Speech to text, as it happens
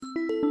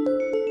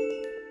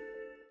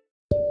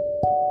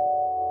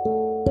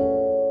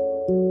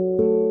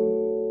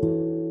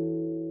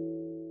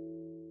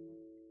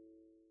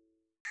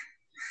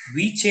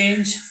we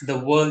change, the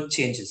world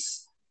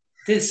changes.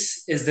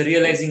 This is the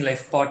Realizing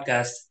Life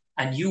podcast,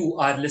 and you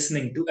are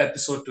listening to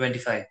episode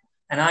 25.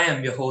 And I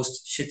am your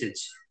host, Shitij.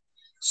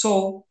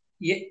 So,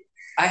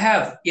 I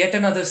have yet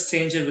another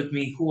stranger with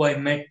me who I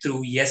met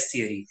through Yes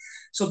Theory.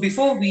 So,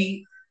 before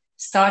we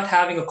start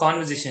having a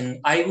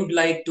conversation, I would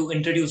like to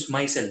introduce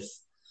myself.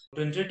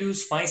 To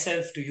introduce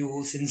myself to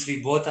you, since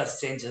we both are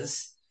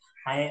strangers,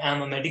 I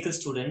am a medical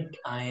student.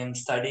 I am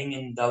studying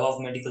in Davao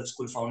Medical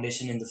School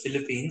Foundation in the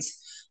Philippines.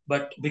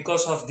 But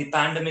because of the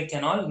pandemic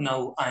and all,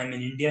 now I am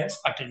in India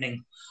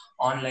attending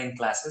online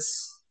classes.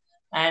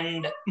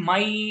 And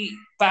my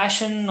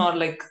passion, or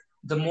like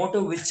the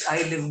motto which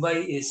I live by,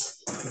 is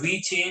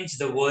we change,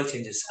 the world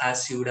changes,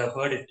 as you would have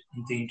heard it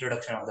in the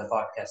introduction of the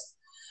podcast.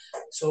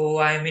 So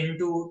I'm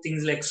into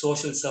things like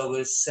social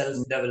service, self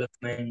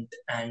development,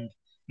 and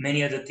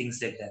many other things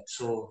like that.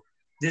 So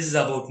this is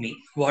about me.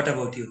 What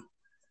about you?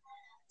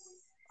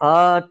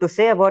 To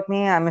say about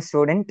me, I'm a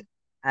student.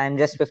 I'm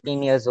just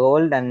 15 years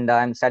old and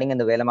I'm studying in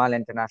the Velamal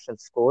International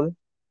School.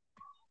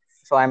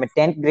 So I'm a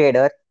 10th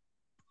grader.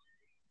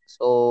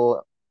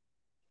 So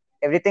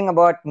everything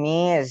about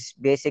me is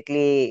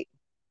basically,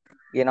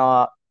 you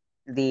know,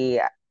 the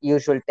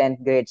usual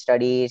 10th grade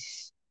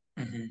studies,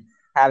 Hmm.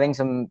 having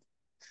some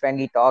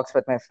friendly talks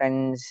with my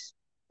friends,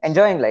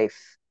 enjoying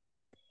life.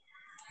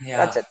 Yeah,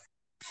 That's it.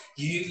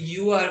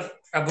 you are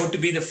about to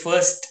be the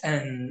first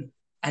and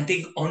I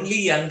think only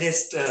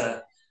youngest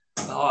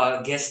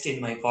guest in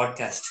my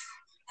podcast,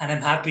 and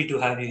I'm happy to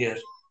have you here.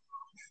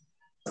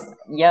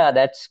 Yeah,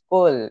 that's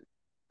cool.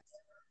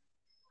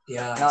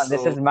 Yeah, No,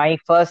 this so is my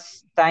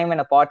first time in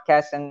a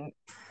podcast and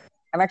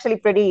I'm actually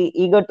pretty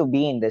eager to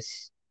be in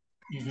this.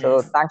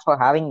 So mhm. thanks for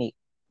having me.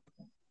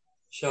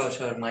 Sure,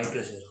 sure, my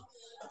pleasure.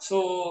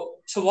 So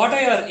what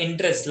are your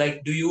interests?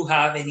 Like, do you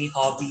have any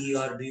hobby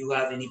or do you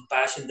have any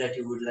passion that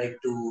you would like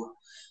to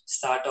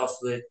start off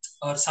with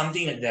or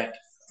something like that?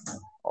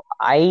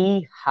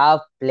 I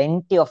have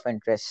plenty of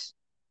interests.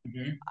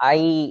 Mm-hmm.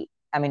 I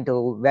am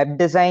into web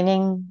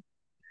designing.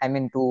 I'm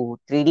into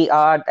 3D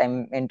art.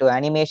 I'm into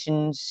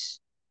animations.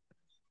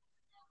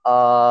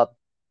 Uh,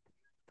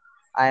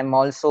 I'm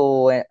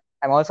also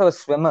I'm also a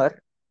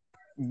swimmer.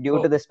 Due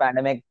Oh, to this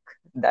pandemic,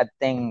 that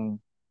thing.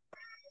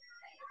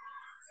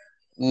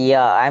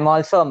 Yeah, I'm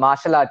also a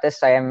martial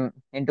artist. I am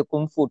into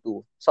kung fu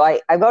too. So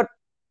I got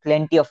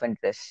plenty of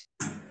interests.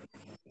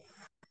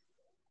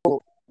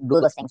 Do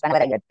those things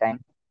whenever I get time.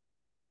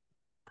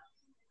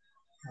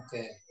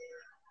 okay.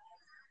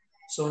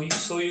 So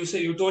you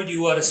say you told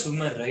you are a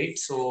swimmer, right?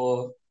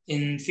 So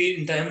in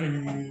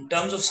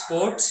terms of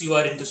sports, you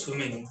are into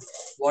swimming.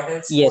 What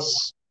else sport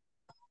Yes.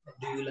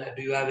 do you like?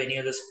 Do you have any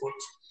other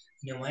sports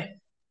in your mind?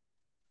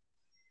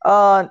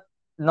 Uh,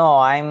 no,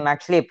 I'm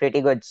actually a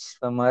pretty good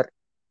swimmer.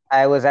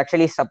 I was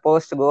actually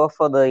supposed to go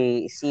for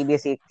the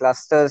CBSE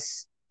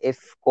clusters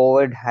if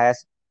COVID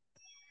has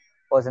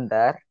wasn't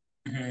there.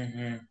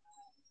 Mm-hmm.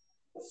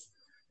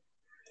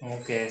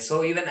 Okay,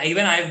 so even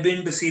I've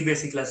been to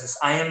CBSE classes.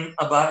 I am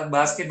a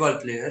basketball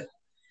player,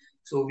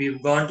 so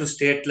we've gone to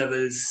state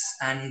levels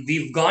and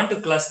we've gone to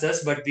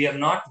clusters, but we have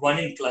not won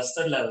in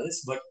cluster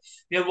levels, but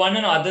we have won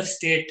in other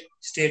state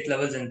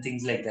levels and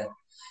things like that.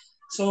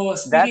 So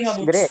speaking That's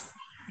about great.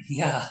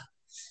 yeah,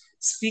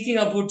 speaking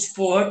about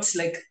sports,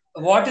 like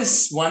what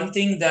is one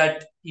thing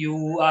that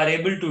you are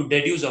able to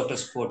deduce out of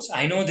sports?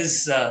 I know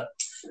this.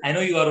 I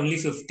know you are only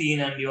 15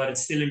 and you are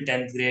still in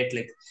 10th grade.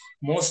 Like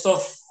most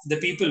of the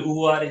people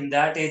who are in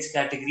that age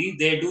category,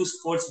 they do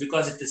sports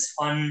because it is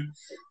fun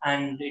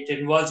and it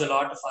involves a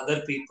lot of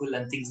other people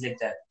and things like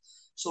that.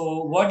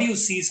 So, what do you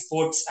see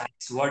sports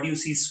as? What do you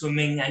see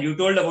swimming? And you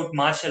told about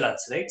martial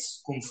arts, right?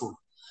 Kung fu.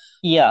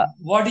 Yeah,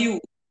 What do you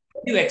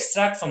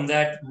extract from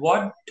that?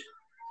 What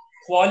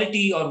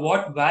quality or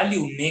what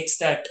value makes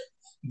that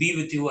be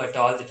with you at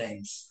all the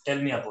times? Tell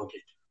me about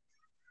it.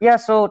 yeah.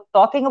 So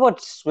talking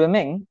about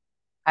swimming,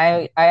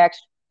 I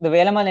actually the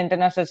Velamal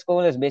International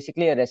School is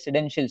basically a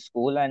residential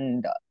school,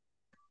 and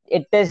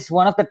it is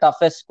one of the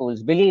toughest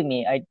schools. Believe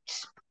me,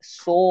 it's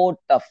so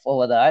tough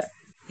over there.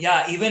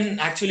 Yeah, even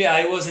actually,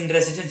 I was in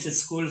residential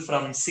school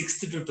from 6th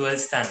to 12th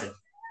standard.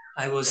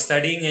 I was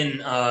studying in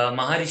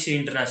Maharishi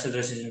International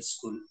Residential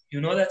School.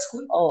 You know that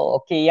school? Oh,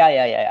 okay. Yeah,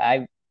 yeah, yeah.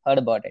 I've heard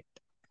about it.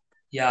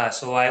 Yeah,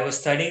 so I was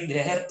studying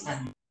there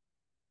and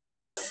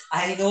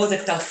I know the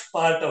tough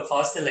part of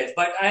hostel life,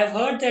 but I have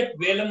heard that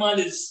Velamal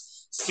is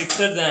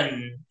stricter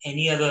than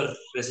any other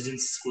residential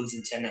schools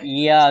in Chennai.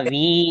 Yeah,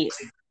 we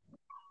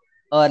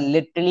are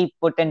literally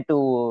put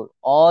into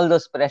all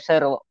those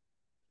pressure,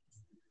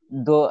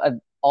 though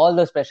all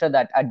those pressure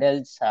that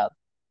adults have.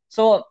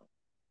 So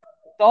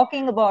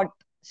talking about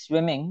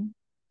swimming,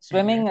 Mm-hmm.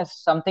 swimming is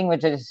something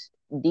which is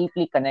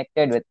deeply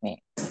connected with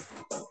me.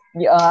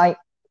 Yeah,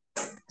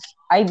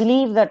 I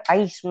believe that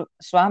I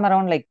swam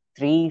around like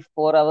 3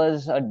 4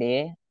 hours a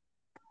day,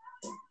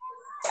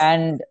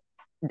 and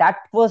that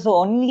was the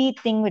only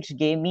thing which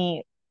gave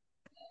me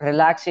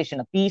relaxation,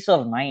 a peace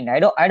of mind. I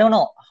don't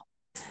know,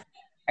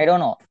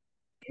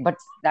 but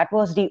that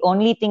was the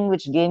only thing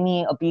which gave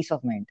me a peace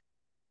of mind.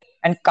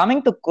 And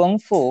coming to kung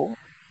fu,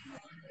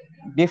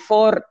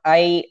 before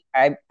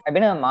I've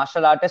been a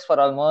martial artist for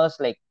almost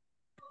like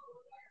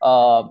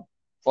uh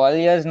 12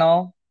 years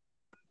now,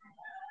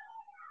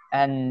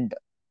 and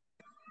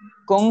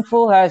kung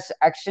fu has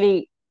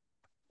actually,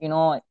 you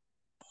know,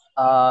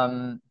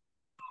 um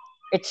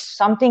it's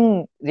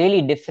something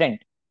really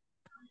different.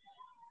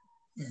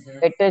 Hmm.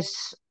 It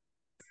is,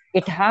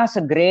 it has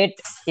a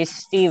great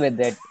history with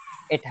it.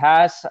 It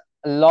has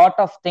a lot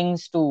of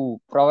things to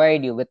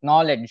provide you with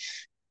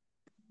knowledge.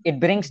 It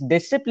brings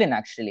discipline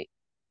actually.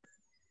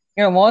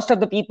 Most of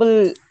the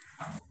people,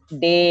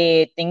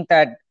 they think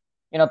that,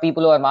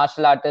 people who are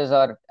martial artists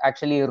are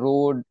actually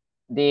rude.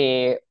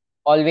 They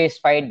always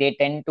fight, they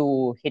tend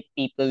to hit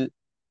people.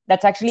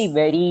 That's actually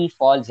very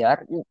false. Yeah,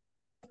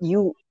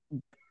 you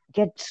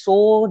get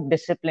so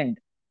disciplined.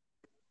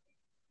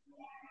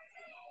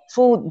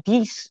 So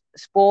these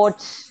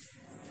sports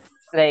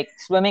like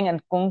swimming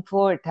and kung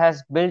fu, it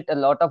has built a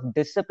lot of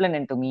discipline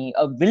into me,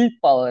 a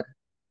willpower,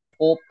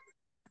 hope.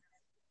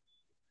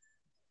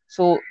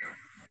 So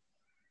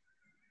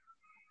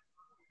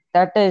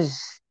that is,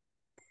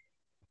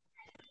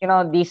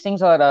 these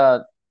things are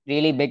a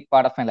really big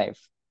part of my life.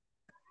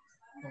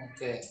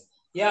 Okay.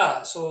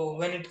 Yeah, so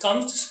when it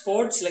comes to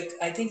sports, like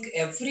I think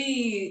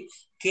every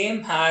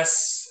game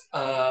has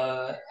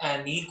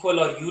an equal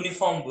or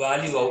uniform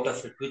value out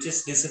of it, which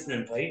is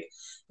discipline, right?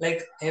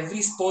 Like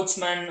every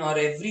sportsman or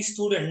every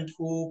student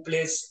who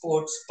plays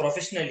sports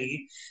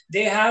professionally,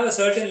 they have a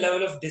certain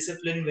level of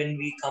discipline when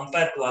we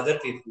compare to other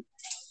people.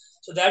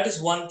 So that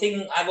is one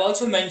thing. I've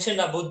also mentioned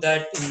about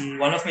that in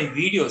one of my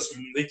videos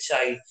in which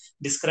I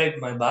described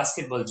my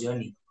basketball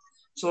journey.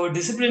 So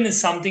discipline is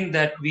something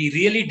that we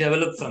really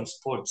develop from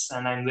sports,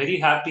 and I'm very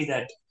happy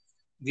that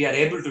we are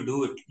able to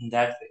do it in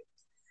that way.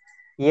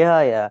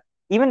 Yeah, yeah.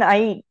 Even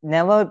I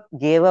never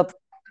gave up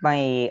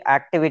my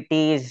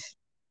activities.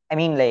 I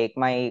mean, like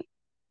my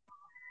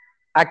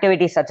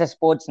activities such as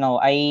sports now.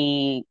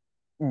 I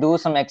do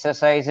some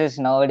exercises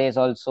nowadays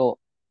also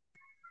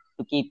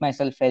to keep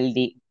myself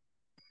healthy.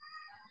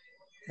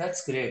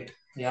 That's great.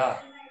 Yeah.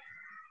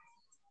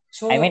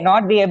 I may So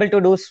not be able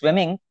to do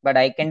swimming, but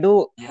I can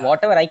do yeah,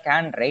 whatever I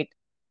can, right?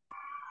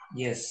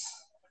 yes.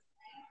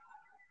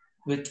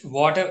 With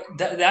whatever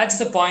that's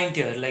the point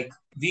here. Like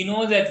we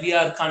know that we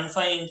are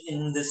confined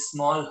in this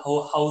small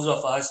house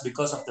of us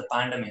because of the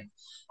pandemic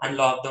and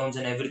lockdowns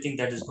and everything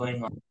that is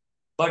going on.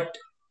 But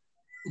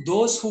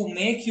those who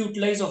make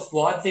utilize of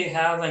what they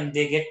have and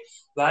they get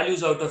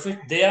values out of it,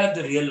 they are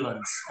the real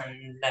ones,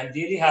 and I'm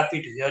really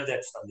happy to hear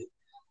that from you.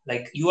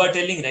 Like you are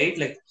telling, right?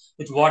 Like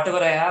with whatever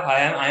I have,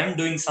 I am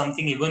doing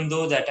something even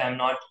though that I'm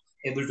not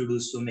able to do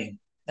swimming.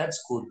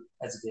 That's cool.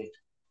 That's great.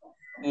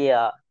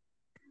 Yeah.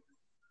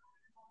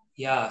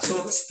 Yeah,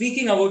 so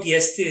speaking about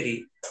yes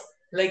theory,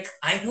 like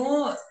I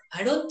know,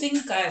 I don't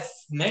think I've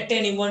met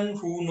anyone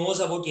who knows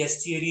about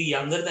yes theory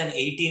younger than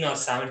 18 or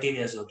 17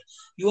 years old.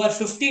 You are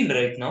 15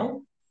 right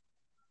now.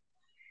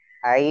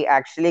 I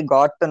actually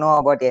got to know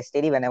about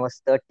STD when I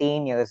was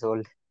 13 years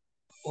old.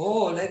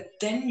 Oh, like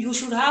then you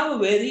should have a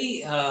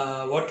very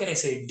what can I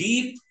say,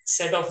 deep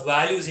set of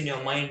values in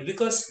your mind,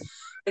 because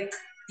like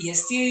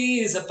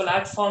STI is a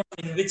platform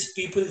in which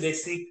people they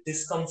seek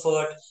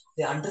discomfort,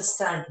 they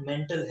understand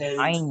mental health.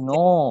 I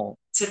know.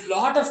 It's a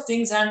lot of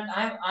things, and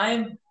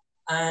I'm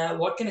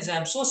what can I say?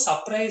 I'm so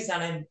surprised,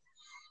 and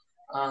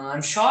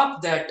I'm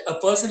shocked that a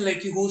person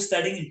like you who's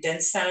studying in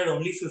 10th standard,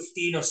 only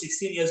 15 or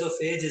 16 years of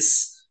age,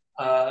 is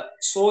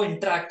so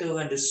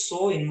interactive and is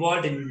so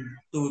involved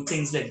into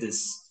things like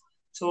this.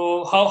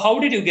 So, how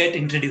did you get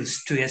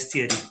introduced to S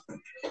theory?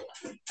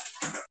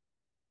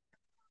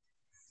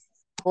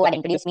 Who had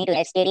introduced me to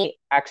STD?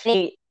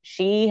 Actually,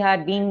 she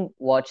had been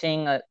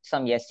watching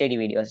some STD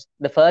videos.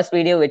 The first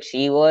video which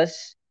she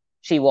watched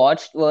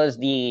was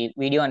the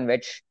video in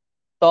which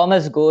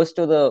Thomas goes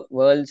to the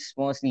world's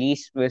most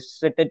least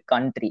visited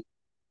country.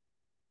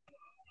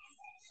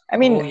 I Oh,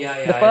 mean, yeah,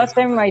 the yeah, I first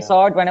time remember. I Yeah,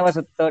 saw it when I was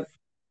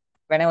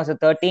a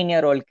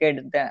 13-year-old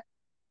kid,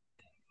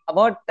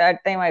 about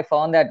that time I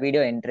found that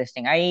video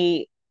interesting.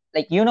 I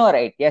like,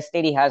 right,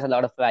 STD has a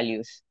lot of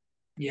values.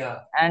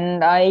 yeah.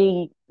 And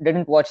I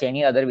didn't watch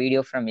any other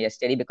video from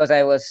yesterday because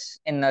I was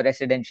in a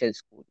residential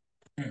school.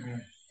 Hmm.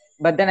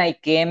 But then I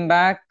came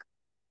back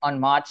on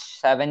March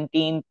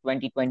 17th,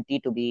 2020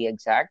 to be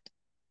exact.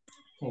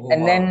 Oh,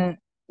 And wow. then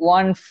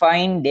one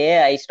fine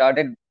day I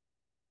started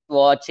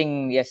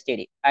watching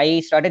yesterday. I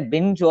started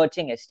binge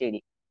watching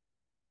yesterday.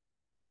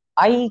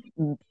 I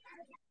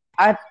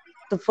at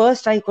the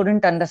first I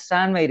couldn't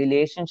understand my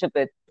relationship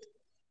with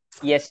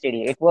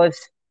yesterday. It was,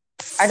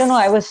 I don't know,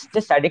 I was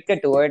just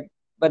addicted to it.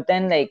 But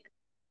then like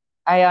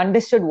I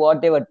understood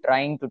what they were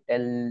trying to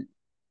tell,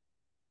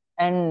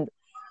 and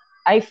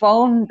I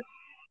found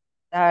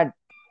that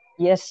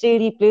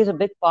yesterday plays a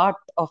big part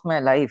of my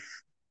life.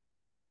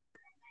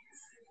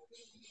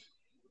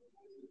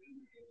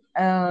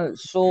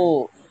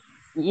 So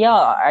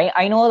yeah,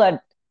 I know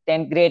that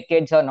 10th grade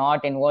kids are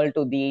not involved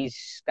to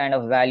these kind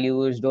of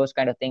values, those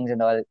kind of things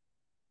and all.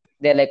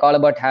 They're like all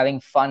about having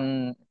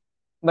fun.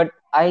 But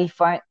I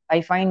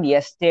find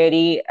yes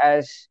theory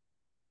as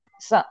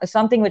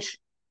something which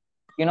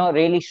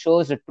really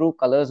shows the true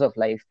colors of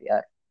life.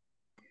 Yeah,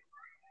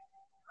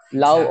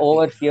 love Exactly.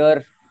 over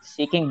fear,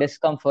 seeking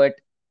discomfort.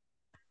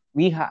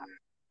 We have,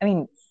 I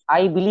mean,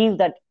 I believe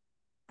that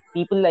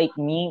people like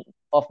me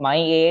of my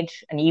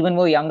age and even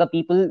more younger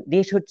people,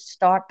 they should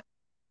start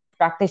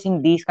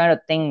practicing these kind of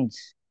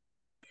things.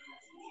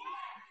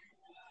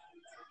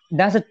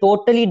 That's a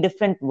totally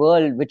different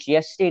world which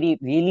yesterday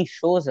really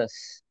shows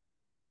us.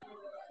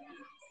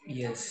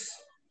 Yes.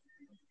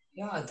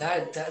 Yeah,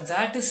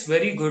 that is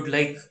very good.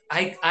 Like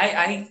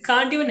I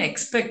can't even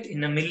expect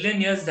in a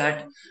million years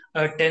that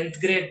a 10th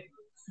grade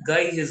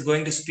guy is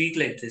going to speak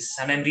like this.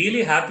 And I'm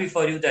really happy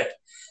for you that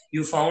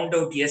you found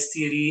out yes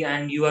theory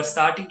and you are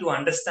starting to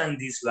understand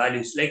these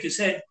values. Like you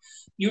said,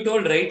 you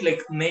told right,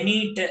 like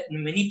many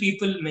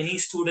people, many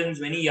students,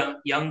 many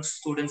young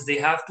students, they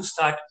have to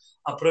start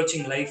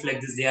approaching life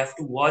like this. They have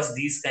to watch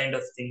these kind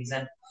of things.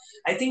 And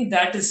I think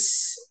that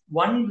is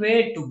one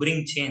way to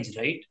bring change,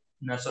 right,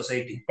 in our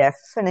society.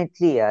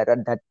 Definitely,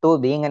 that too,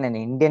 being in an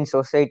Indian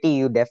society,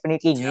 you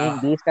definitely Yeah,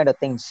 need these kind of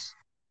things.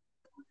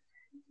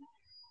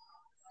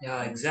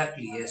 yeah,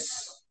 exactly.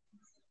 Yes.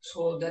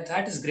 So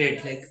that is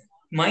great. Like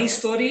my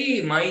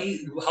story, my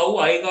how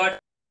I got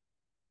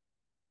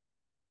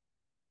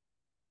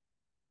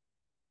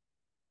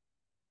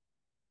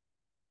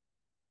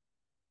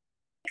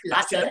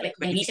last year, like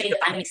when initially the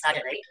pandemic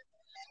started, right?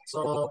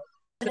 So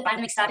the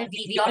pandemic started,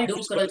 we all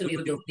doom scroll through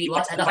YouTube. We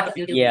watch a lot of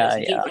YouTube videos. Yeah,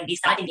 We keep yeah, going. We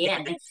start in A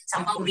and then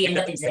somehow we end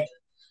up in Z.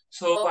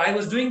 so I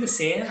was doing the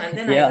same, and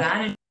then I yeah.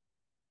 ran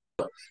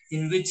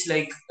in which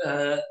like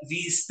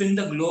we spin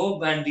the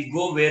globe and we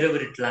go wherever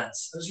it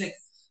lands. I was like,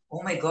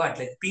 oh my god,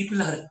 like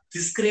people are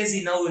this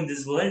crazy now in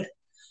this world.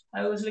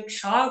 I was like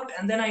shocked,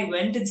 and then I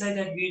went inside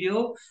that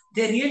video.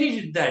 They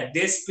really did that.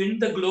 They spin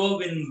the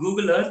globe in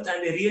Google Earth,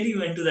 and they really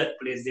went to that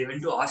place. They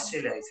went to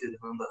Australia, if you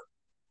remember.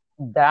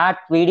 That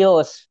video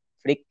was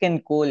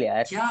freaking cool,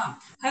 yeah. Yeah,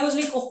 I was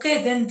like,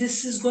 okay, then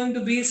this is going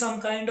to be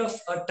some kind of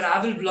a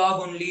travel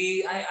blog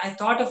only. I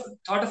thought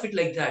of it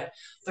like that.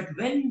 But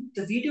when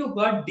the video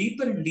got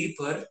deeper and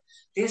deeper,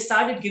 they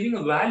started giving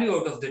a value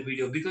out of the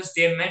video because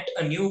they met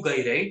a new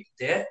guy right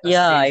there, a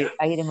Yeah, stranger.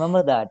 I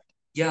remember that.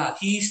 Yeah,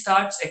 he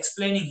starts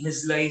explaining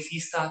his life. He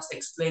starts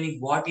explaining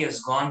what he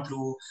has gone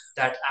through,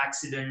 that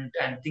accident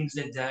and things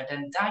like that,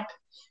 and that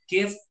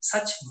gave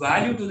such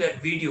value to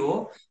that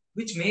video,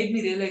 which made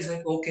me realize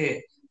like,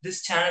 okay,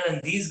 this channel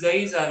and these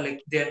guys are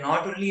like, they're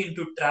not only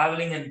into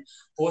traveling and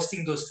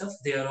posting those stuff,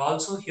 they are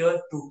also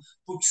here to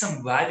put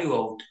some value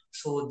out.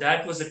 So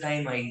that was the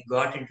time I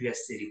got into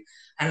S theory,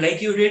 and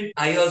like you did,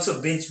 I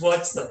also binge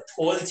watched the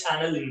whole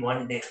channel in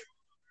one day.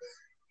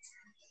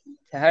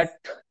 That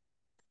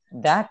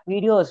that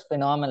video is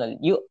phenomenal.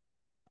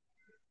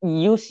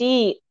 You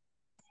see,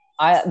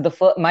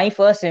 my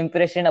first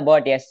impression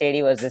about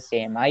yesterday was the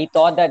same. I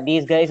thought that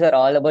these guys are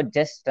all about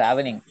just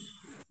traveling.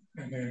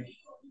 Mhm.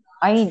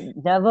 I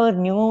never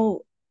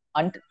knew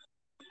until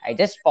I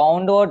just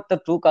found out the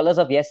true colors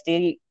of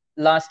yesterday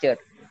last year.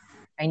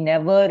 I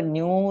never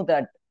knew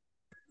that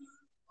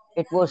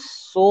it was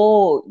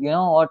so,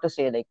 what to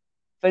say, like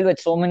filled with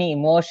so many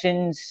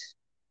emotions.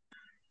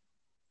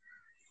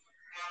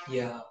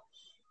 Yeah.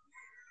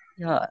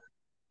 Yeah.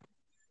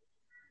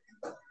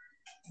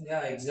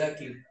 Yeah,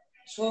 exactly.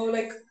 So,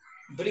 like,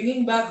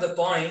 bringing back the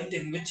point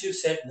in which you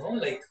said, no,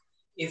 like,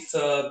 if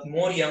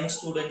more young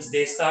students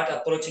they start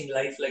approaching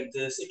life like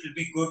this, it will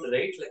be good,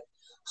 right? Like,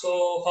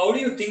 so how do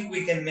you think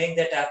we can make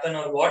that happen,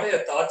 or what are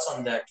your thoughts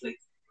on that? Like,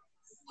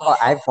 Oh,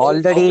 how will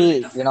it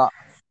affect?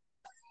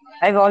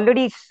 I've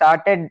already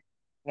started,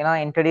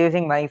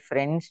 introducing my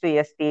friends to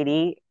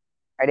STD.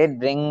 I did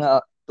bring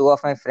two of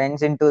my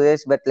friends into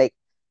this, but like,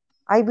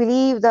 I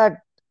believe that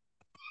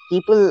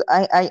people,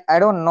 I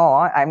don't know,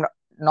 I'm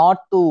not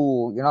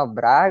to,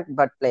 brag,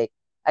 but like,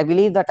 I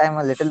believe that I'm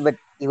a little bit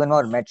even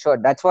more mature.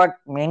 That's what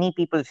many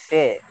people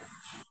say.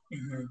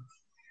 Mhm.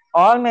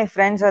 All my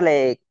friends are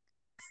like,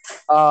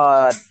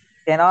 uh,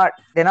 they're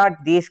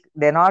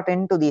not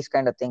into these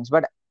kind of things,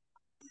 but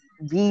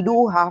we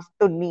do have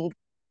to need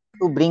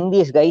to bring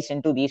these guys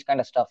into these kind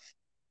of stuff.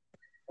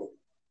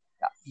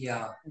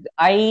 Yeah.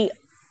 I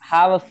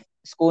have a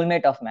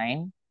schoolmate of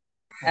mine,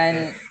 Okay.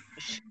 and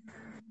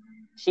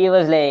she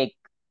was like,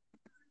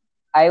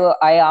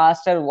 I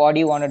asked her, what do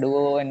you want to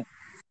do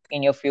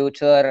in your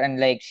future? And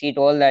like, she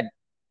told that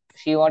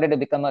she wanted to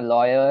become a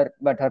lawyer,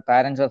 but her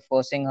parents were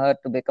forcing her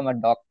to become a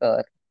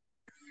doctor.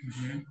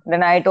 Hmm.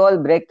 Then I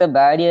told, break the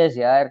barriers,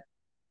 yeah.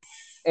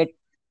 It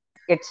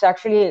it's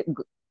actually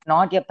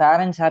not your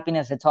parents'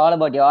 happiness. It's all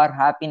about your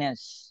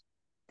happiness.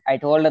 I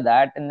told her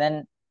that, and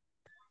then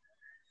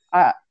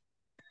uh,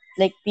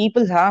 like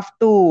people have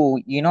to,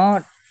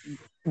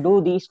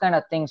 do these kind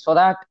of things so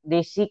that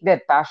they seek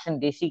their passion,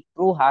 they seek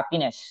true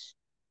happiness.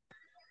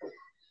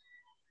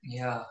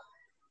 Yeah.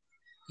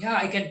 Yeah,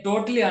 I can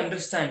totally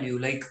understand you.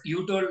 Like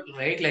you told,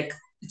 right? Like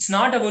it's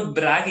not about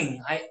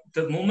bragging.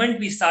 The moment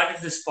we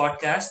started this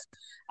podcast,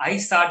 I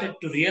started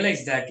to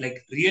realize that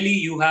like really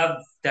you have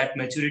that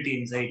maturity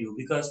inside you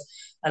because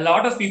a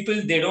lot of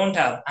people they don't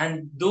have,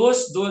 and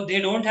those though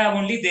they don't have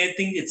only they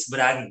think it's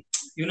bragging.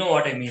 You know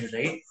what I mean,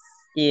 right?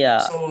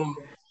 Yeah. So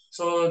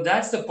so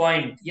that's the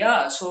point.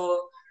 Yeah,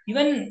 so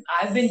even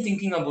I've been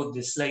thinking about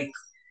this, like,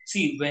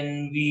 see,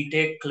 when we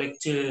take like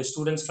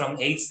students from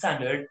 8th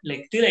standard,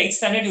 like till 8th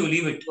standard you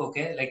leave it,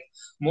 okay, like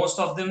most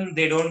of them,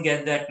 they don't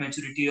get that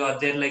maturity, or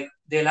they're like,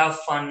 they'll have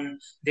fun,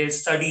 they'll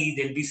study,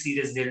 they'll be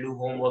serious, they'll do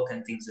homework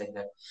and things like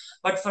that.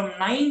 But from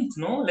ninth,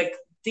 no, like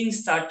things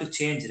start to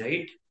change,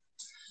 right?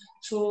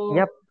 So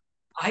Yep.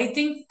 I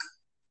think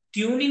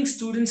tuning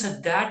students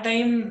at that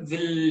time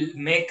will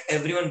make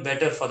everyone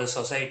better for the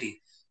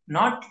society.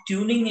 Not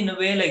tuning in a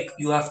way like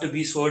you have to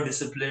be so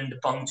disciplined,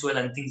 punctual,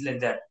 and things like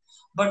that,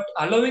 but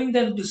allowing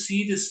them to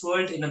see this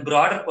world in a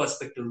broader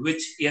perspective,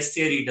 which Yes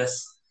Theory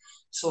does.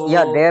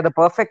 Yeah, So, they're the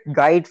perfect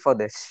guide for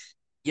this.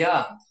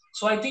 yeah.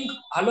 So I think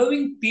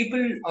allowing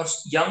people or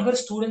younger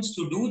students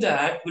to do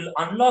that will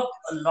unlock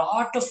a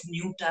lot of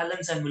new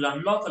talents and will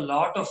unlock a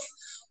lot of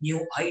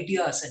new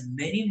ideas and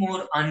many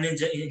more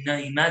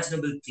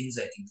unimaginable things,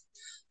 I think.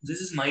 This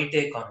is my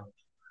take on it.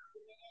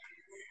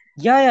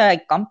 Yeah, yeah, I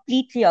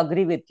completely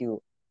agree with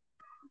you.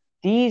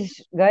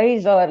 These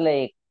guys are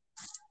like,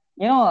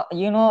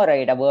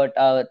 right, about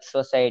our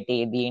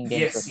society, the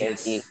Indian Yes,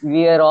 society. yes,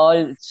 We are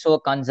all so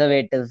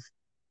conservative.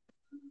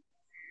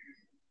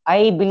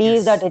 I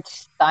believe that yes.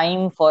 it's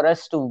time for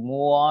us to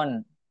move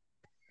on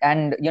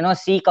and,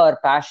 seek our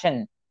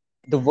passion.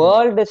 The Hmm.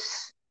 world is,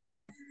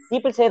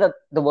 people say that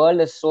the world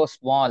is so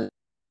small,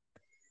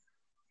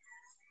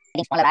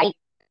 Getting smaller. I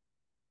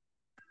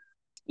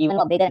even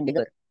more bigger and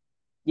bigger.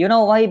 You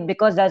know why?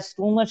 Because there's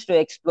too much to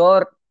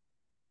explore.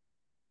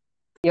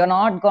 You're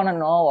not gonna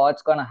know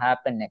what's gonna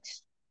happen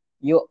next.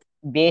 You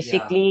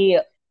Yeah, basically,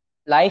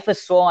 life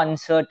is so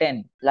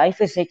uncertain.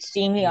 Life is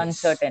extremely yes.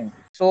 uncertain.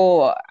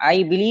 So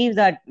I believe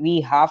that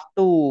we have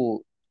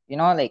to,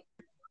 like,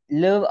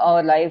 live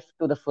our life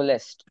to the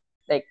fullest.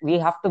 Like, we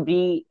have to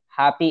be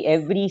happy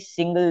every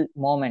single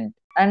moment.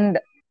 And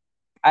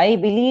I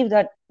believe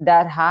that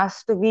there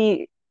has to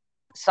be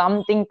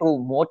something to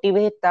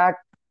motivate that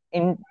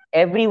in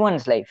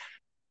everyone's life.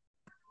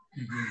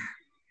 Hmm.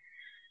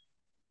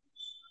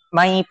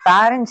 My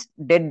parents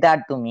did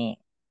that to me,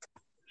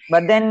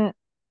 but then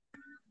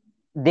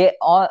they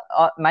all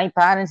my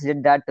parents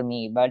did that to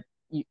me, but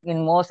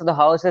in most of the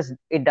houses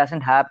it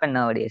doesn't happen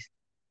nowadays.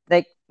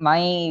 Like,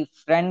 my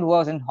friend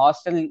was in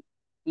hostel,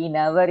 he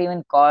never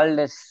even called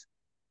us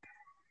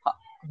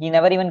he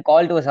never even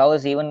called to his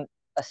house even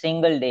a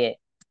single day.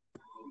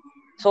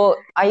 So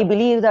I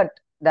believe that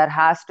there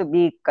has to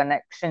be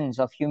connections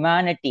of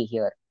humanity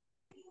here,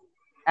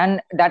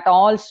 and that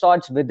all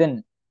starts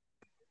within.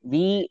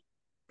 We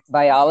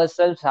by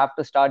ourselves have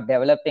to start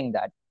developing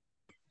that.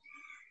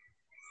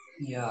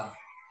 Yeah.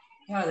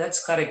 Yeah,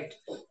 that's correct.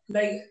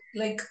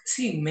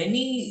 See,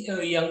 many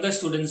younger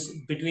students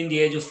between the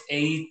age of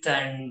 8th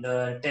and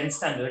 10th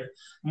standard,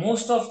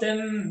 most of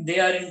them, they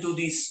are into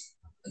these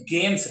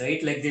games,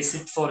 right? Like they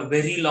sit for a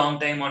very long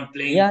time on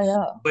playing Yeah,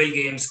 yeah, mobile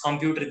games,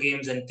 computer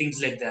games, and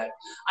things like that.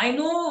 I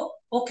know,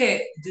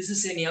 okay, this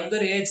is in younger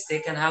age, they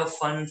can have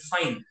fun,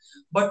 fine.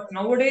 But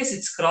nowadays,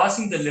 it's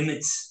crossing the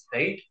limits,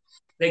 right?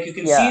 Like you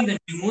can see yeah. in the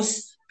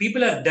news,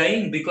 people are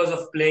dying because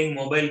of playing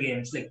mobile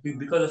games, like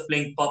because of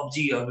playing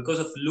PUBG or because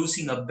of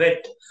losing a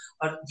bet.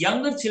 Or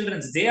younger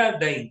children, they are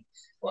dying.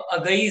 A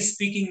guy is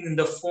speaking in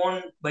the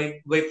phone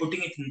by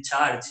putting it in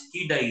charge,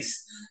 he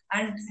dies.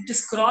 And it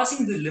is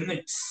crossing the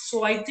limits.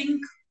 So I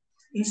think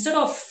instead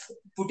of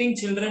putting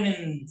children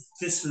in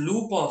this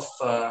loop of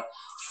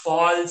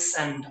false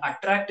and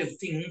attractive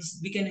things,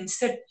 we can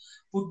instead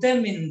put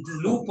them in the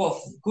loop of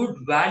good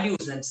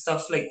values and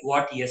stuff like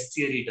what Yes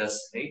Theory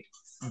does, right?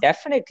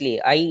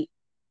 Definitely.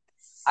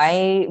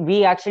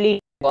 We actually,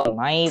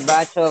 my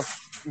batch of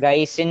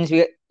guys, since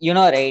we,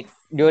 right,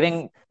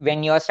 during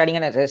when you're studying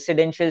in a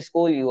residential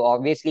school, you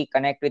obviously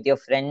connect with your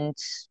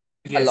friends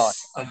a lot.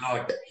 Yes, a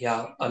lot.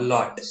 Yeah, a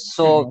lot.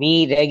 So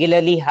we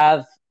regularly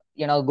have,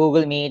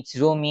 Google Meets,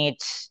 Zoom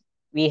Meets.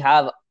 We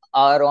have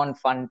our own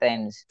fun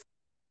times.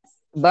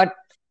 But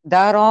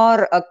there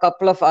are a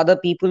couple of other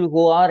people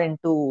who are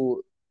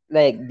into,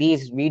 like,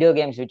 these video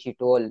games which you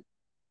told.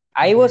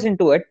 I was Mhm,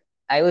 into it.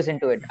 I was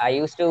into it. I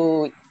used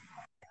to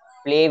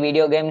play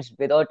video games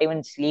without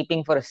even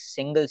sleeping for a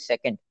single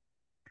second.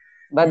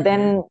 But mhm.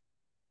 then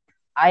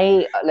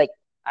I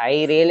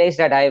realized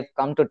that I've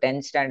come to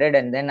 10th standard,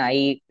 and then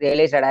I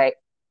realized that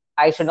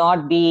I should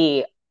not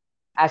be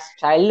as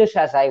childish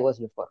as I was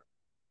before.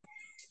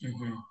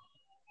 Mhm.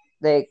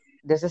 Like,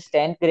 this is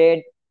 10th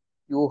grade,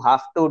 you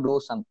have to do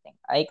something.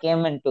 I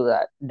came into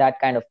that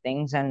kind of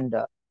things, and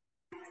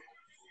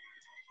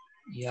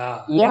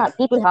Yeah, yeah, like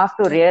people have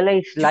to that.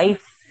 realize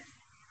life.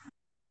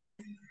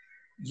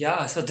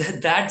 Yeah, so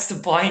that's the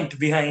point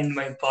behind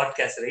my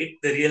podcast, right?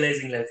 The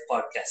Realizing Life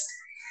podcast.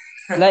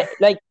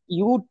 Like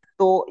you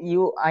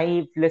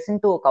I've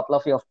listened to a couple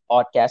of your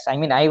podcasts. I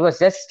mean, I was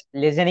just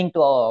listening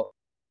to a.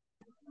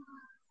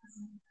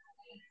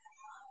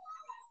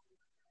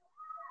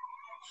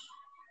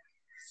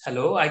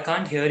 Hello, I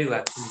can't hear you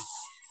actually.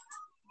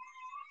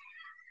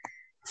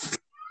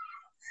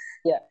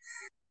 Yeah,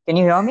 can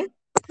you hear me?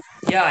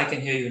 Yeah, I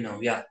can hear you now.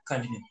 Yeah,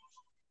 continue.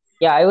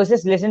 Yeah, I was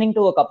just listening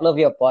to a couple of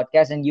your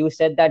podcasts, and you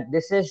said that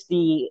this is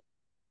the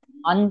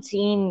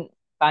unseen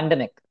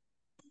pandemic,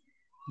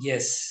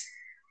 Yes.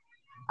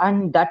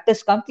 and that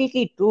is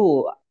completely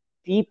true.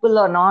 People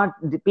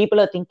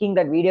are thinking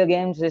that video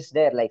games is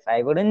their life.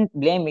 I wouldn't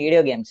blame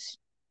video games,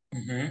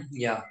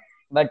 Yeah.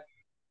 but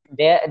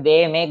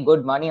they make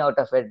good money out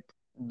of it.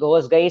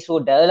 Those guys who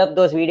develop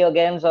those video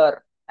games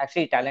are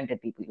actually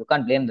talented people. You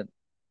can't blame them.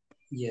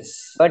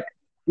 Yes. But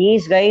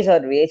these guys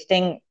are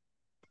wasting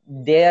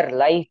their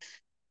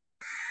life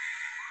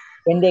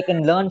when they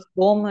can learn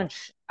so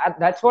much.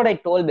 That's what I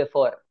told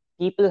before.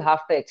 People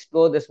have to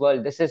explore this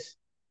world. This is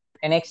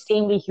an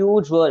extremely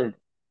huge world.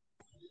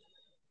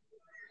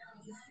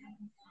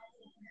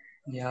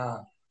 Yeah.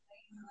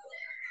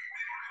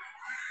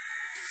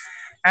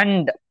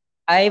 And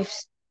I've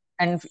s-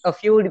 and a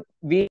few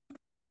we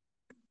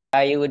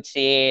I would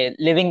say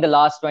living the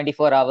last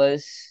 24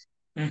 hours.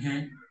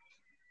 Mm-hmm.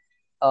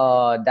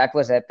 That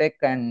was epic.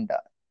 And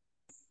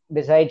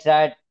besides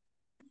that,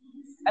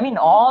 I mean,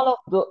 all of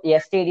the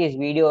yesterday's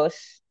videos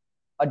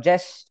are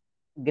just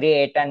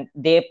great, and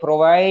they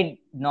provide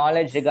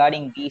knowledge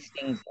regarding these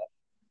things.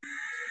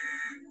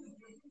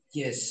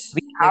 Yes.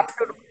 We have Like,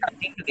 to do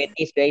something to get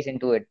these guys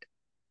into it.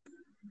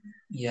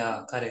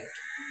 yeah, correct.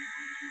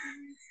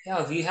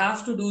 Yeah, we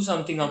have to do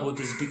something about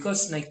this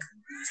because, like,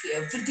 see,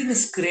 everything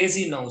is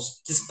crazy now.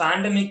 This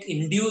pandemic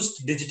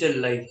induced digital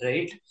life,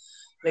 right?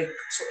 Like,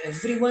 so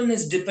everyone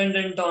is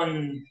dependent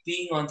on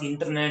being on the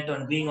internet,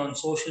 on being on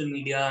social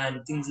media,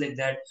 and things like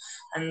that.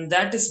 And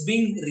that is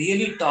being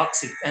really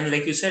toxic. And,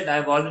 like you said,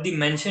 I've already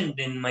mentioned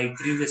in my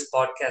previous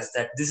podcast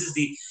that this is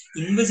the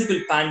invisible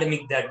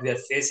pandemic that we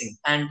are facing.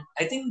 And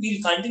I think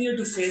we'll continue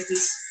to face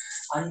this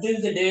until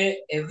the day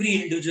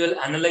every individual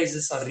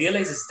analyzes or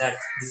realizes that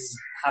this is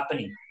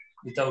happening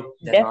without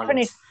their knowledge.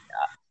 Definitely.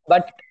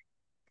 But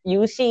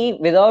you see,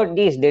 without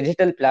these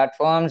digital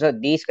platforms or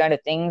these kind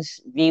of things,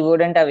 we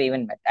wouldn't have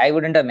even met. I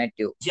wouldn't have met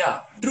you.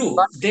 Yeah, true.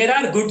 But There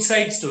are good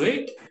sides to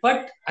it,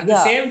 but at the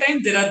yeah, same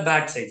time, there are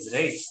bad sides,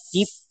 right?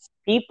 pe-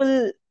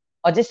 people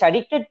are just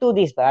addicted to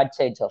these bad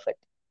sides of it.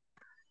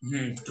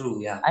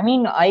 True, yeah. I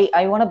mean,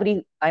 I wanna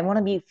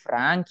be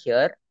frank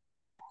here.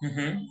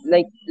 Hmm.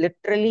 Like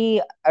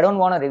literally, I don't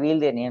want to reveal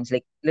their names.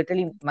 Like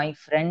literally, my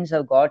friends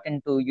have got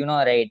into,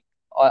 right,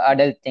 or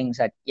adult things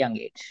at young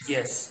age.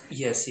 Yes,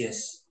 yes,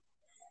 yes.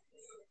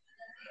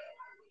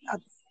 Uh,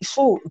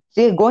 So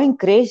they're going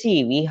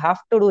crazy. We have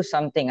to do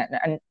something,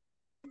 and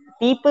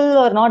people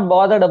are not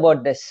bothered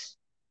about this.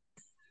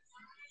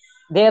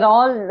 They're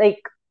all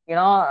like, you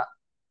know,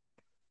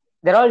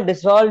 they're all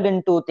dissolved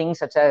into things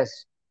such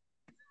as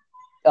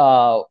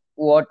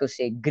what to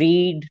say,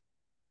 greed,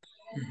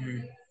 Hmm.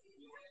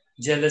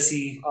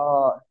 Jealousy.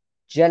 uh,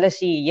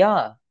 jealousy.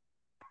 Yeah.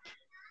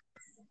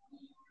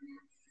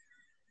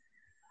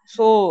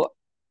 So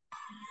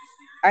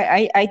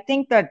I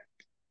think that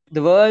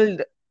the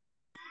world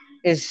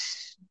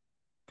is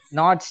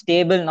not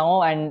stable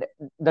now, and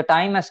the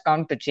time has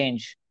come to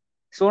change.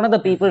 Sooner the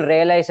people Hmm.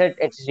 realize it,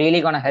 it's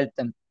really gonna help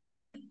them.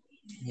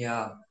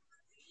 Yeah,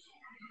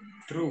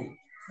 true.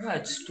 Yeah,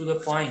 it's to the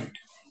point.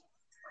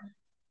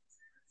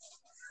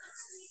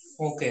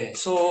 Okay,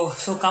 so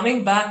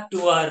coming back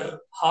to our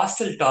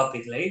hostel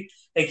topic, right?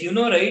 Like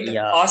right?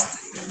 Yeah.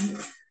 Hostel.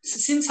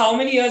 Since how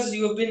many years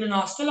you have been in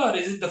hostel, or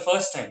is it the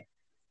first time?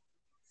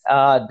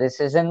 This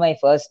isn't my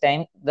first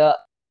time. The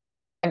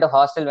Went to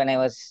hostel when I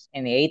was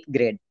in eighth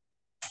grade.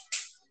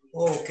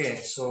 Okay,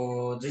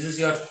 so this is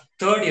your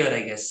third year,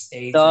 I guess.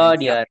 Eighth, ninth,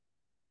 Third yeah, year.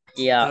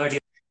 Yeah, third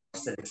year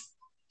hostel.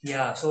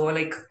 Yeah, so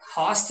like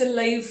hostel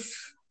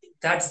life,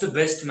 that's the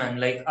best, man.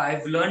 Like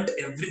I've learned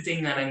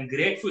everything, and I'm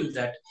grateful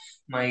that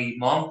my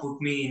mom put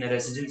me in a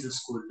residential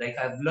school. Like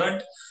I've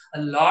learned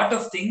a lot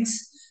of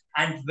things,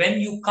 and when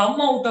you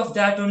come out of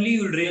that, only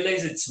you'll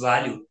realize its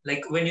value.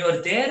 Like when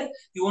you're there,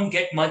 you won't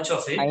get much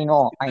of it. I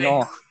know, I Like,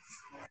 know.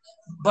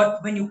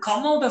 but when you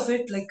come out of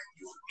it, like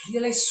you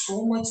realize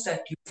so much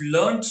that you've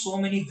learned so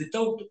many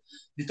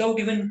without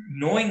even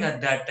knowing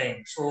at that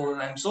time. So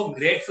I'm so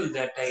grateful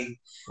that I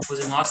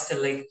was in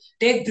hostel. Like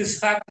take this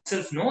fact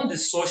itself, no,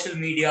 this social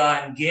media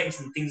and games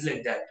and things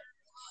like that.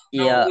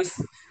 Now Yeah, if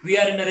we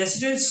are in a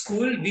residential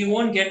school, we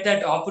won't get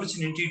that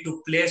opportunity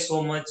to play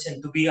so much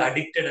and to be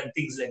addicted and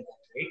things like that,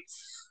 right?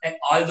 And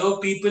although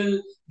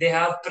people, they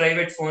have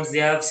private phones, they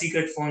have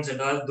secret phones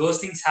and all those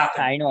things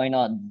happen. I know, I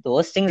know.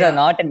 Those things are Yeah.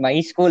 not in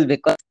my school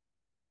because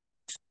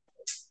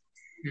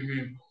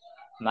Hmm.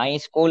 my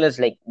school is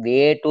like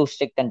way too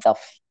strict and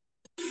tough.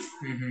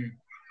 Hmm.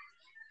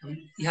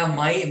 Yeah,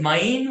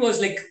 mine was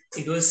like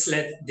it was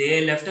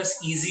they left us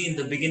easy in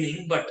the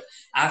beginning, but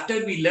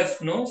after we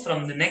left, no,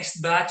 from the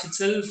next batch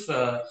itself,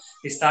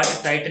 they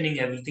started tightening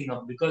everything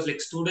up because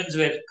like students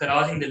were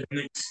crossing the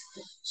limits,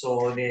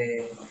 so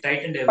they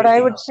tightened But I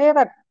everything would up. say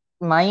that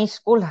my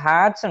school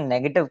had some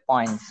negative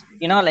points.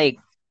 Like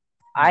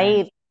Hmm.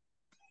 I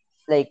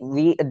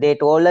they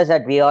told us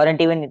that we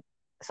aren't even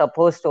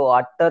supposed to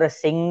utter a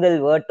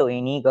single word to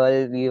any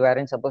girl. We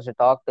weren't supposed to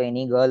talk to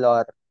any girl,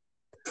 or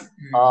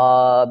Hmm.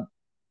 uh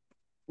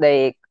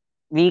like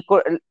we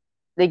could.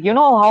 like you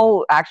know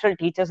how actual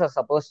teachers are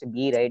supposed to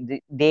be,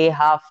 right? They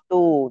have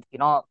to,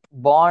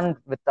 bond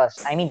with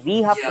us. I mean,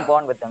 we have to Yeah.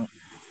 bond with them,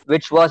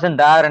 which wasn't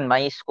there in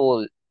my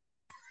school.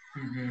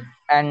 Hmm.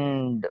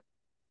 And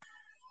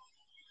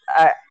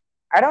I,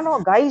 I don't know,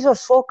 guys are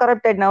so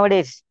corrupted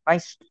nowadays. My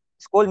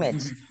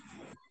schoolmates,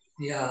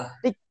 Yeah.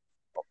 like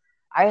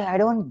I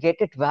don't get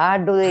it. Where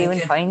do they I even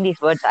can. find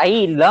these words?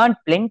 I learned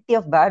plenty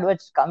of bad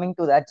words coming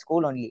to that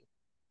school only.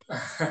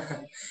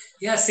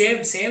 Yeah,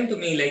 same to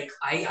me. Like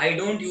I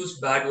don't use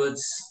bad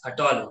words at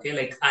all. Okay,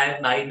 like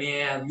I may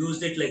have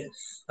used it like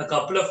a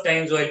couple of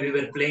times while we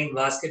were playing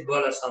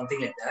basketball or something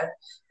like that.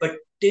 But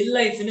till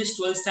I finished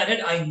 12th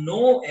standard, I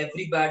know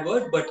every bad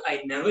word, but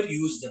I never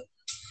use them.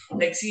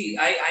 Like see,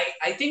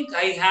 I think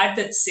I had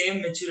that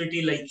same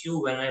maturity like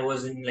you when I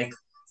was in like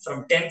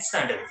from 10th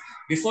standard.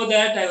 Before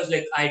that I was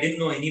like I didn't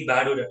know any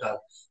bad word at all,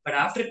 but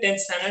after 10th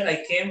standard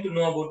I came to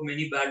know about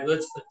many bad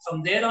words, but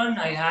from there on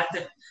I had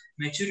that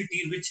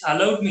maturity which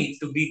allowed me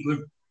to be good,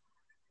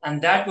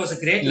 and that was a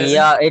great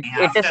lesson Yeah, for it, me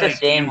it after is the I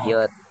came same out.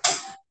 here.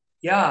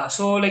 Yeah,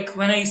 so like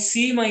when I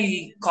see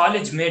my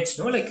college mates,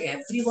 no, like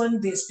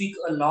everyone they speak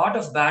a lot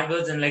of bad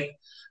words, and like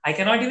I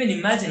cannot even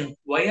imagine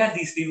why are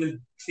these people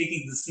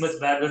speaking this much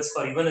bad words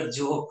for even a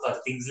joke or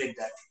things like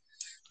that.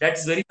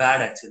 That's very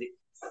bad actually.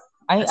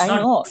 That's I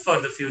not know good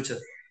for the future.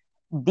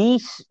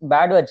 these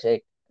bad words,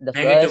 right? The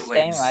Negative first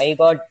time vibes. I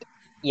got,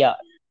 yeah,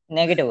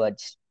 negative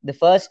words. The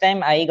first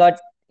time I got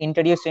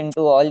introduced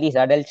into all these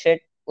adult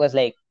shit was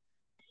like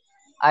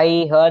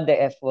I heard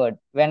the F word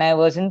when I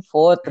was in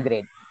fourth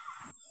grade.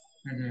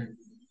 Mm-hmm.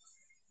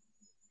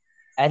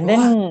 And What?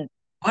 then,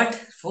 What?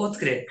 Fourth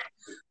grade?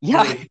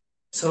 yeah, Wait.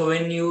 So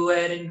when you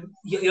were in,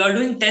 you are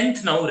doing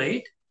 10th now,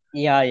 right?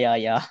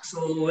 yeah.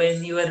 So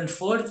when you were in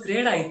fourth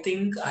grade, I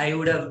think I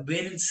would have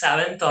been in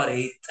seventh or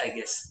eighth, I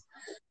guess.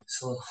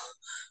 So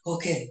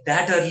okay,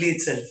 that early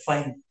itself,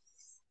 fine.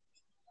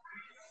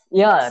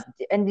 Yeah.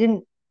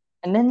 And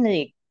then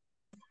like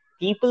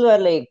people were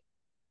like,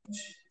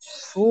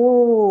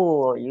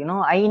 so,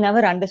 I never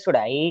understood.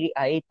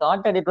 I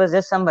thought that it was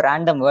just some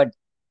random word.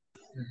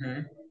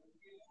 Hmm.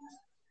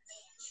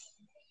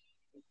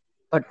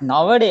 But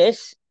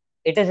nowadays,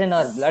 it is in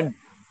our blood.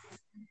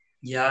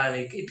 Yeah,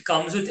 like it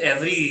comes with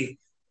every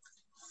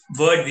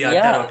word we utter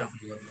Yeah. out of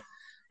our mouth,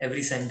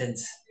 every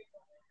sentence.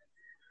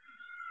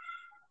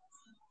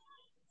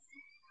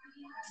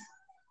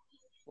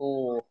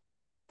 Oh,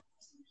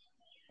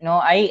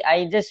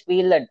 I just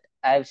feel that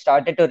I've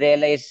started to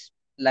realize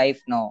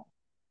life now,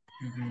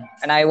 Hmm.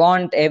 and I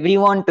want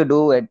everyone to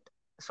do it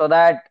so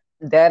that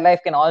their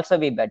life can also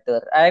be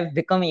better. I've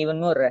become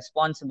even more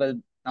responsible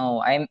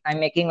now. I'm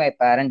making my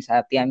parents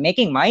happy. I'm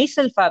making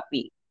myself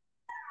happy.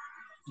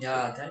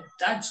 Yeah,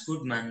 that's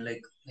good, man.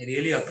 Like I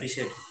really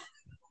appreciate it.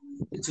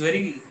 It's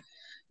very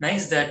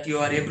nice that you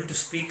are able to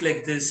speak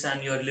like this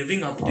and you're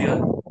living up to your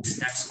words.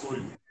 That's cool.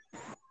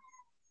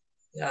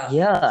 Yeah,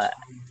 Yeah,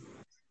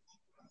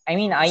 I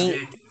mean, that's I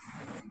great.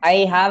 I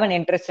have an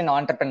interest in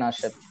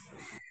entrepreneurship,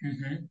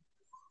 Hmm.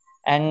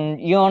 and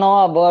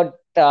about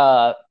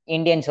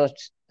Indian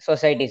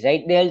societies,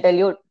 right? They'll tell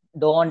you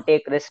don't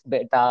take risk,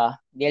 beta.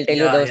 They'll tell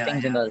you Yeah, those yeah,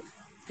 things and yeah. all.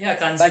 Yeah,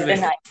 But then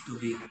conservative to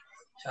be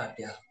short.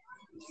 Yeah.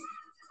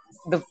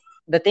 the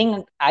the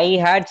thing, I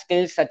had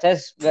skills such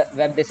as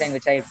web design,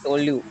 which I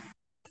told you.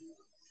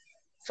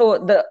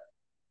 So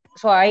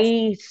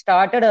I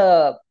started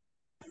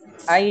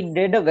I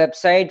did a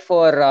website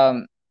for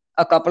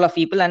a couple of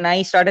people, and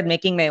I started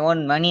making my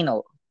own money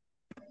now.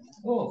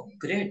 Oh,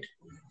 great.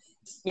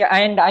 Yeah,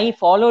 and I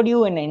followed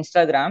you in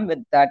Instagram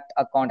with that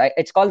account.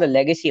 It's called the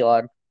Legacy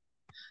Org.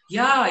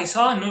 Yeah, I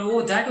saw. No,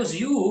 oh, that was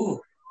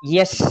you.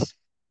 Yes,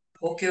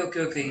 Okay, okay,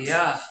 okay.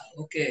 Yeah,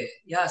 okay.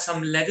 Yeah,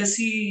 some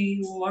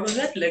legacy. What was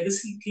that?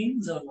 Legacy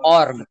Kings or what?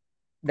 Org,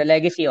 the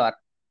Legacy Org.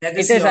 It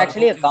Legacy is org.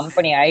 actually a Okay, okay.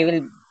 company.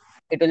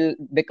 It will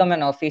become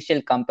an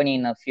official company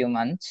in a few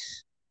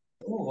months.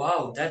 Oh,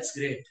 wow. That's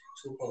great.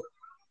 Super.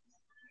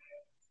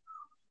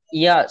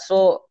 Yeah,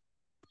 so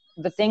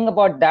the thing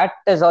about that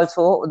is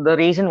also the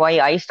reason why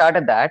I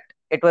started that.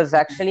 It was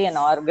actually an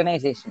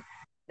organization.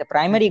 The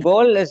primary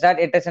goal is that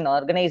it is an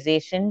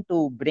organization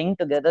to bring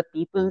together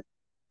people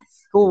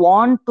who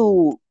want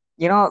to,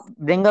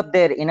 bring up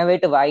their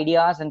innovative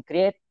ideas and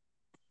create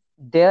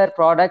their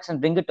products and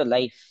bring it to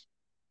life.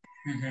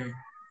 Mm-hmm.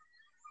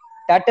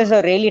 That is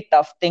a really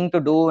tough thing to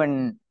do,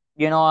 and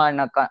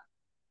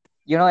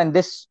in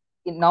this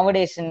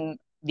nowadays in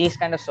these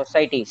kind of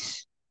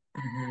societies.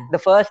 Mm-hmm. The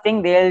first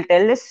thing they'll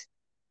tell is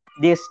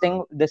this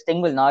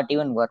thing will not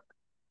even work.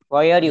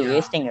 Why are you Yeah,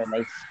 wasting your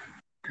life?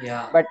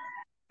 yeah. But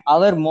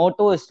our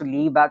motto is to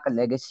leave back a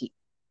legacy.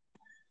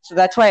 So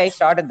that's why I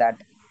started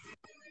that.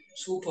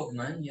 Super,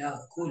 man. Yeah,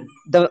 cool.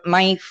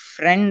 My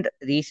friend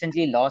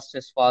recently lost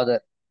his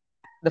father.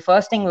 The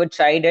first thing which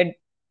I did,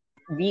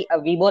 we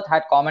both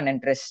had common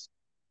interests.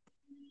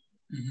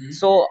 Mm-hmm.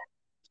 So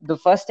the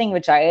first thing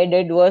which I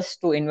did was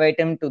to invite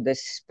him to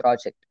this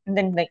project. And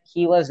then like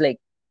he was like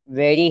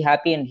very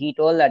happy, and he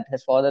told that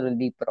his father will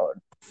be proud.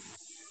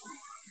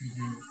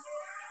 Mm-hmm.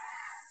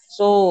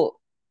 So,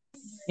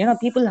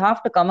 people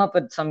have to come up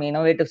with some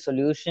innovative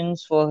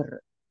solutions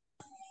for,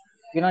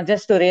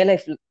 just to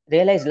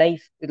realize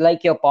life,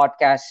 like your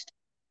podcast.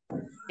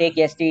 Take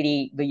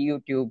STD, the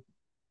YouTube.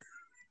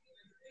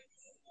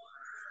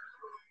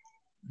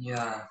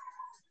 Yeah,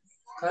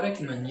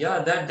 correct, man. Yeah,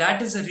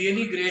 that is a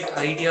really great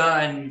idea,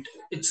 and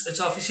it's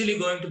officially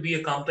going to be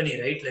a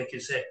company, right? Like you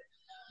said.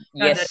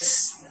 Yeah,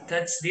 Yes,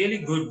 that's really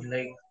good.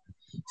 Like,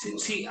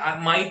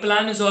 my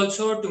plan is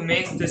also to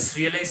make this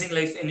Realizing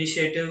Life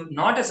initiative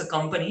not as a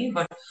company,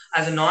 but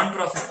as a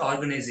non-profit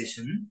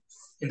organization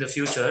in the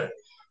future.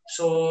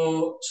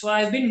 So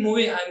I've been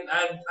moving.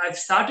 I've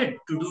started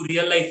to do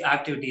real life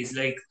activities.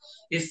 Like,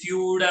 if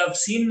you would have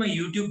seen my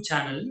YouTube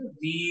channel,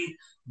 we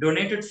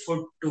donated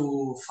food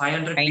to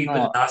 500 I people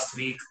know. last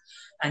week,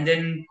 and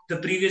then the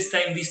previous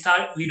time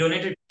we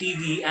donated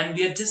TV, and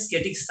we are just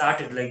getting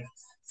started. Like,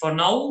 for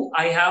now,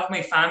 I have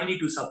my family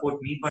to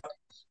support me, but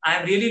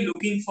I'm really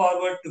looking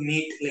forward to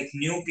meet like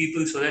new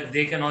people so that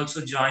they can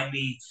also join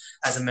me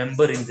as a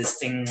member in this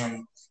thing.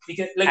 And we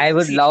can like I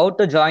would see. love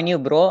to join you,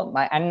 bro.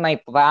 And my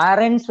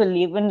parents will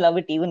even love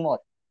it even more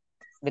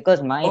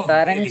because my Oh, really?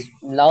 parents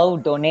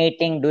love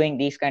donating, doing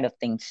these kind of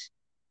things.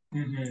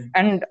 Hmm.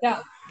 And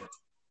Yeah.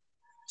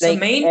 So like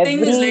main thing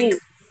is like, every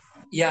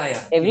yeah,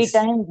 yeah, every please.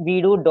 time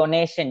we do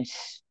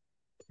donations,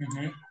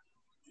 Hmm.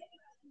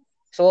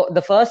 so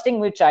the first thing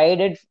which I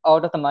did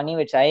out of the money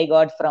which I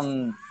got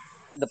from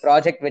the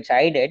project which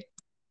I did,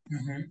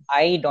 Hmm.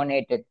 I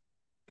donated.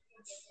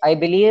 I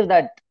believe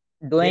that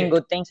doing Great.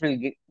 good things will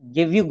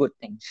give you good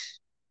things.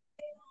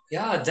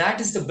 Yeah, that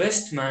is the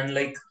best, man.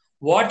 Like,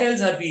 what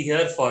else are we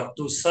here for?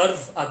 To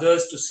serve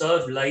others, to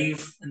serve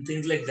life, and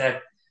things like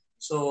that.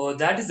 So,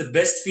 that is the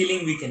best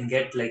feeling we can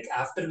get. Like,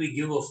 after we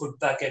give a food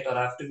packet or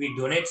after we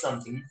donate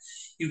something,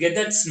 you get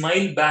that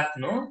smile back,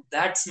 no?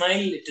 That smile,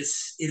 it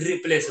is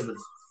irreplaceable,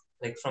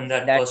 like, from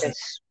that That person.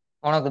 is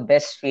one of the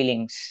best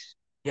feelings.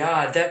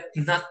 Yeah, that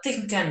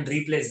nothing can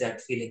replace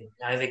that feeling.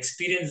 I've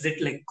experienced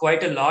it like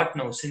quite a lot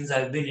now since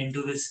I've been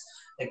into this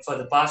like for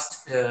the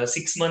past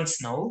 6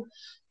 months now.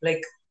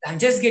 Like, I'm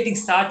just getting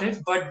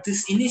started, but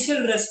this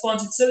initial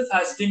response itself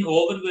has been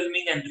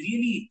overwhelming and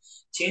really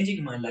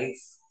changing my life.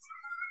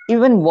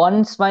 Even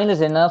one smile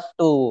is enough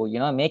to,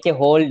 make a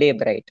whole day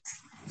bright.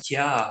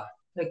 Yeah,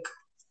 like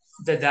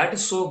that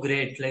is so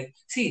great. Like,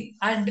 see,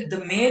 and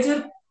the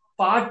major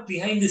part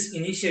behind this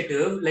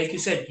initiative, like you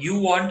said, you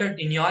wanted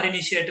in your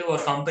initiative or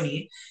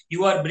company,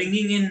 you are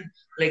bringing in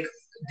like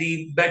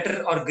the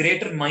better or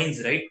greater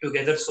minds, right,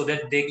 together so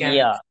that they can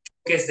Yeah.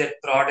 showcase their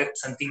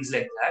products and things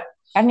like that.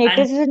 And it And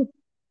isn't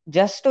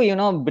just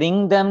to,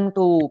 bring them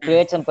to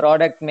create some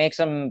product, make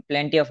some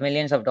plenty of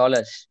millions of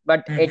dollars,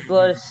 but it mm,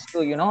 was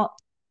to,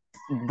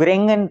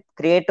 bring in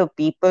creative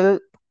people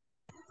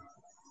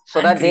so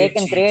and that they create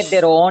can change. create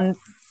their own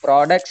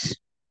products,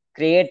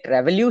 create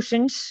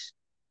revolutions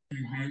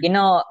Hmm. in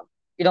a,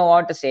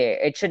 what to say,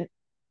 it should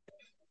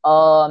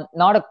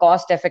not a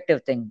cost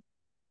effective thing.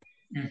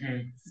 Hmm.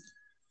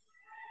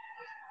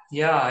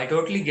 Yeah, I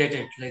totally get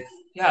it. Like,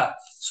 yeah.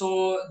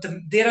 So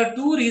there are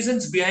two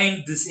reasons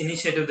behind this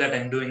initiative that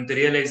I'm doing, the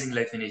Realizing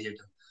Life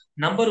initiative.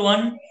 Number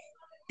one,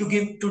 to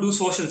do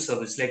social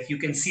service, like you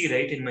can see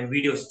right in my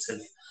videos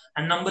itself.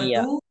 And number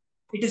Yeah, two,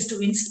 it is to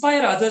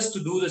inspire others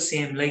to do the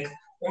same. Like,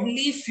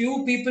 only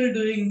few people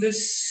doing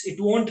this, it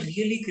won't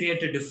really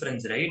create a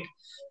difference, right?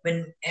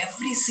 When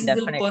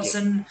definitely.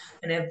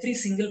 every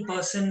single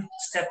person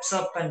steps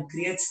up and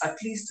creates at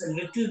least a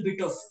little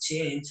bit of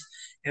change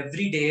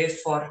every day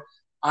for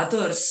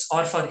others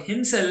or for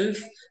himself,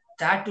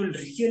 that will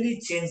really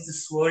change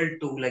this world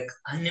to like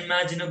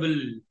unimaginable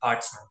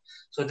parts now.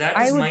 So that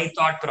I is would, my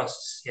thought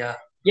process. Yeah.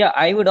 yeah,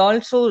 I would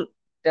also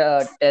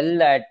tell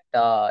that,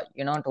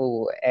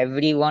 to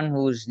everyone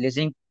who's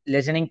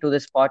listening to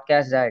this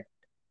podcast that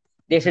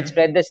they should Hmm.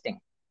 spread this thing.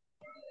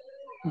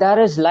 There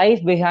is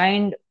life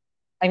behind.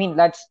 I mean,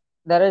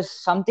 there is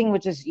something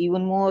which is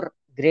even more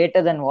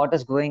greater than what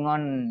is going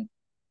on,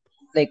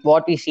 like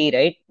what we see,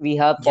 right? We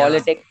have Yeah.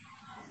 politics,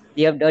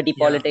 we have dirty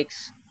Yeah.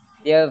 politics,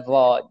 we have,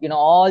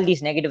 all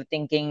these negative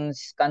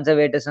thinkings,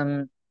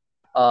 conservatism,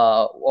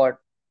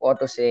 what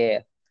to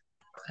say,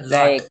 A lot.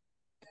 like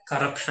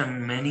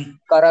Corruption, many.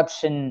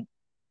 corruption.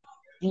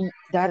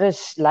 There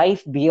is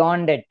life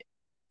beyond it.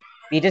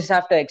 We just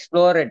have to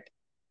explore it.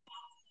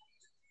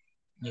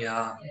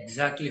 Yeah,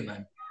 exactly,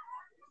 man.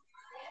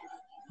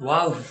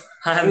 Wow.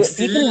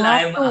 People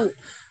have to.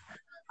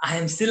 I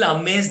am still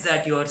amazed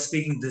that you are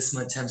speaking this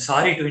much. I'm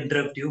sorry to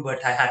interrupt you,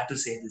 but I had to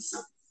say this.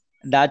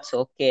 That's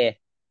okay.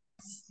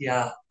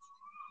 Yeah.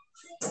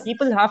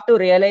 People have to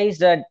realize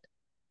that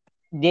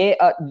they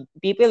are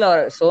people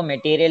are so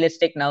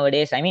materialistic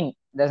nowadays. I mean,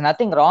 there's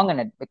nothing wrong in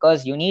it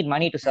because you need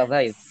money to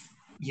survive.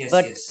 Yes,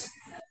 But yes.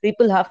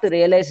 people have to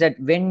realize that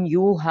when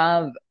you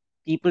have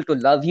people to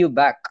love you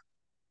back,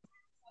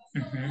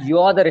 Hmm. you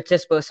are the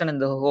richest person in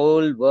the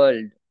whole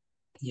world.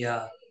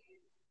 Yeah.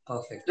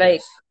 Perfect.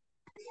 Like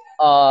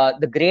Yes.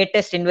 the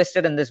greatest investor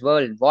in this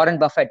world, Warren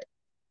Buffett,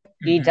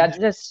 he Hmm.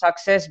 judges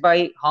success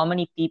by how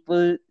many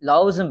people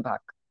loves him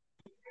back.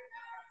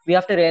 We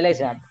have to realize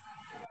that.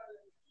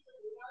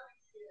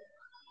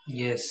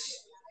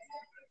 Yes.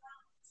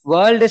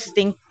 World is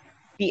think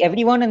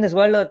Everyone in this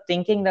world are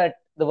thinking that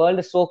the world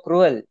is so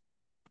cruel.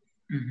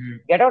 Hmm.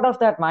 Get out of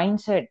that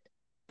mindset.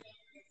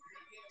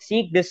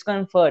 Seek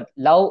discomfort.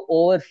 Love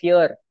over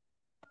fear.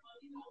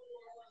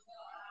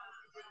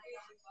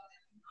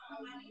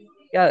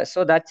 Yeah,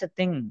 so that's a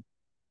thing.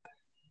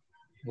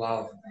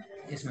 Wow.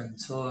 Yes, man.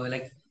 So,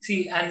 like,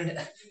 see, and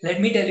let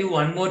me tell you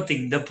one more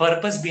thing. The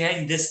purpose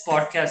behind this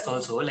podcast,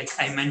 also, like,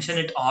 I mention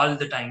it all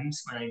the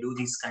times when I do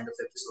these kind of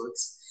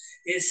episodes,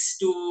 is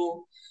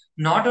to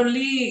not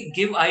only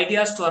give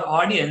ideas to our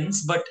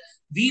audience, but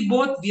we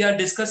are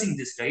discussing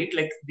this, right?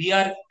 Like, we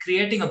are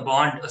creating a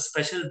bond, a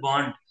special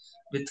bond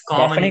with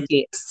common Definitely.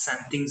 interests and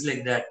things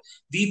like that.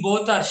 We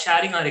both are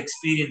sharing our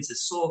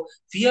experiences. So,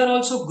 we are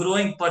also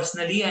growing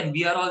personally, and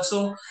we are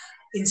also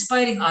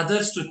inspiring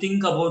others to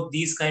think about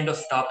these kind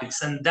of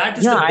topics, and that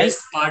is Yeah, the I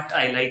best part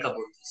I like about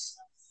this.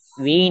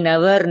 we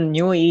never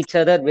knew each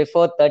other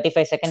before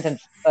 35 seconds and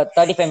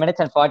 35 minutes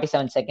and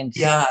 47 seconds.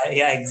 Yeah,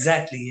 yeah,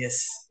 exactly,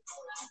 yes.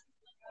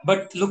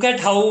 But look at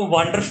how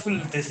wonderful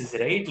this is,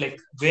 right? Like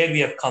where we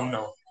have come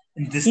now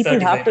in this People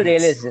have 35 to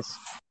minutes. realize this.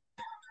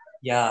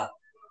 Yeah.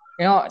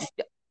 You know,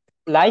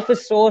 life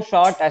is so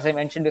short, as I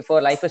mentioned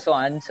before, life is so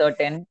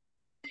uncertain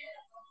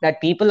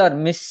that people are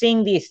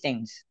missing these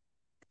things.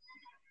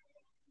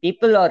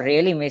 People are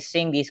really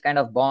missing these kind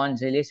of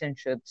bonds,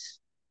 relationships.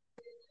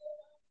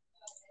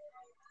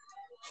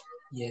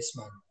 Yes,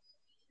 man.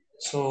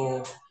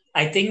 So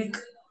I think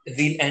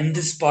we'll end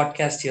this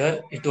podcast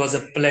here. It was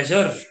a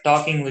pleasure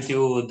talking with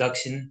you,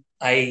 Dakshin.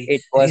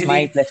 It was Really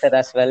my pleasure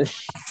as well.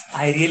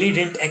 I really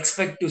didn't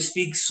expect to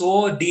speak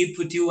so deep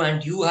with you,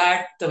 and you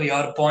had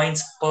your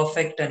points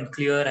perfect and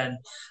clear. And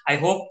I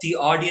hope the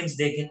audience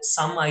they get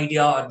some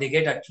idea, or they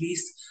get at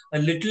least a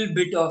little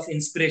bit of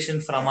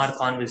inspiration from our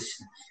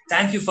conversation.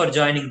 Thank you for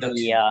joining,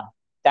 Dakshin. Yeah.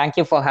 Thank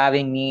you for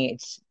having me.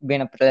 It's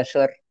been a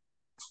pleasure.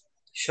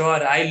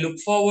 Sure, I look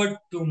forward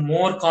to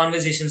more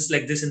conversations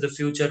like this in the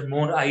future,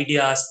 more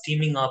ideas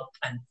teaming up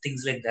and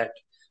things like that.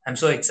 I'm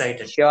so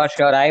excited. Sure,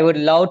 sure. I would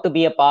love to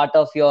be a part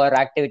of your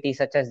activities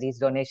such as these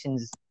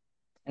donations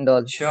and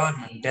all. Sure,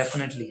 man,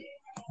 definitely.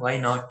 Why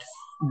not?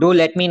 Do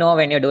let me know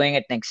when you're doing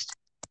it next.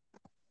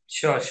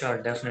 Sure,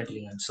 sure,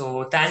 definitely. And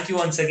so, thank you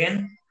once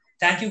again.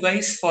 Thank you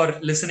guys for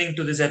listening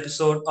to this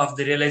episode of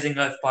the Realizing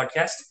Life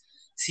podcast.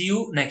 See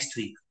you next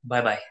week.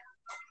 Bye bye.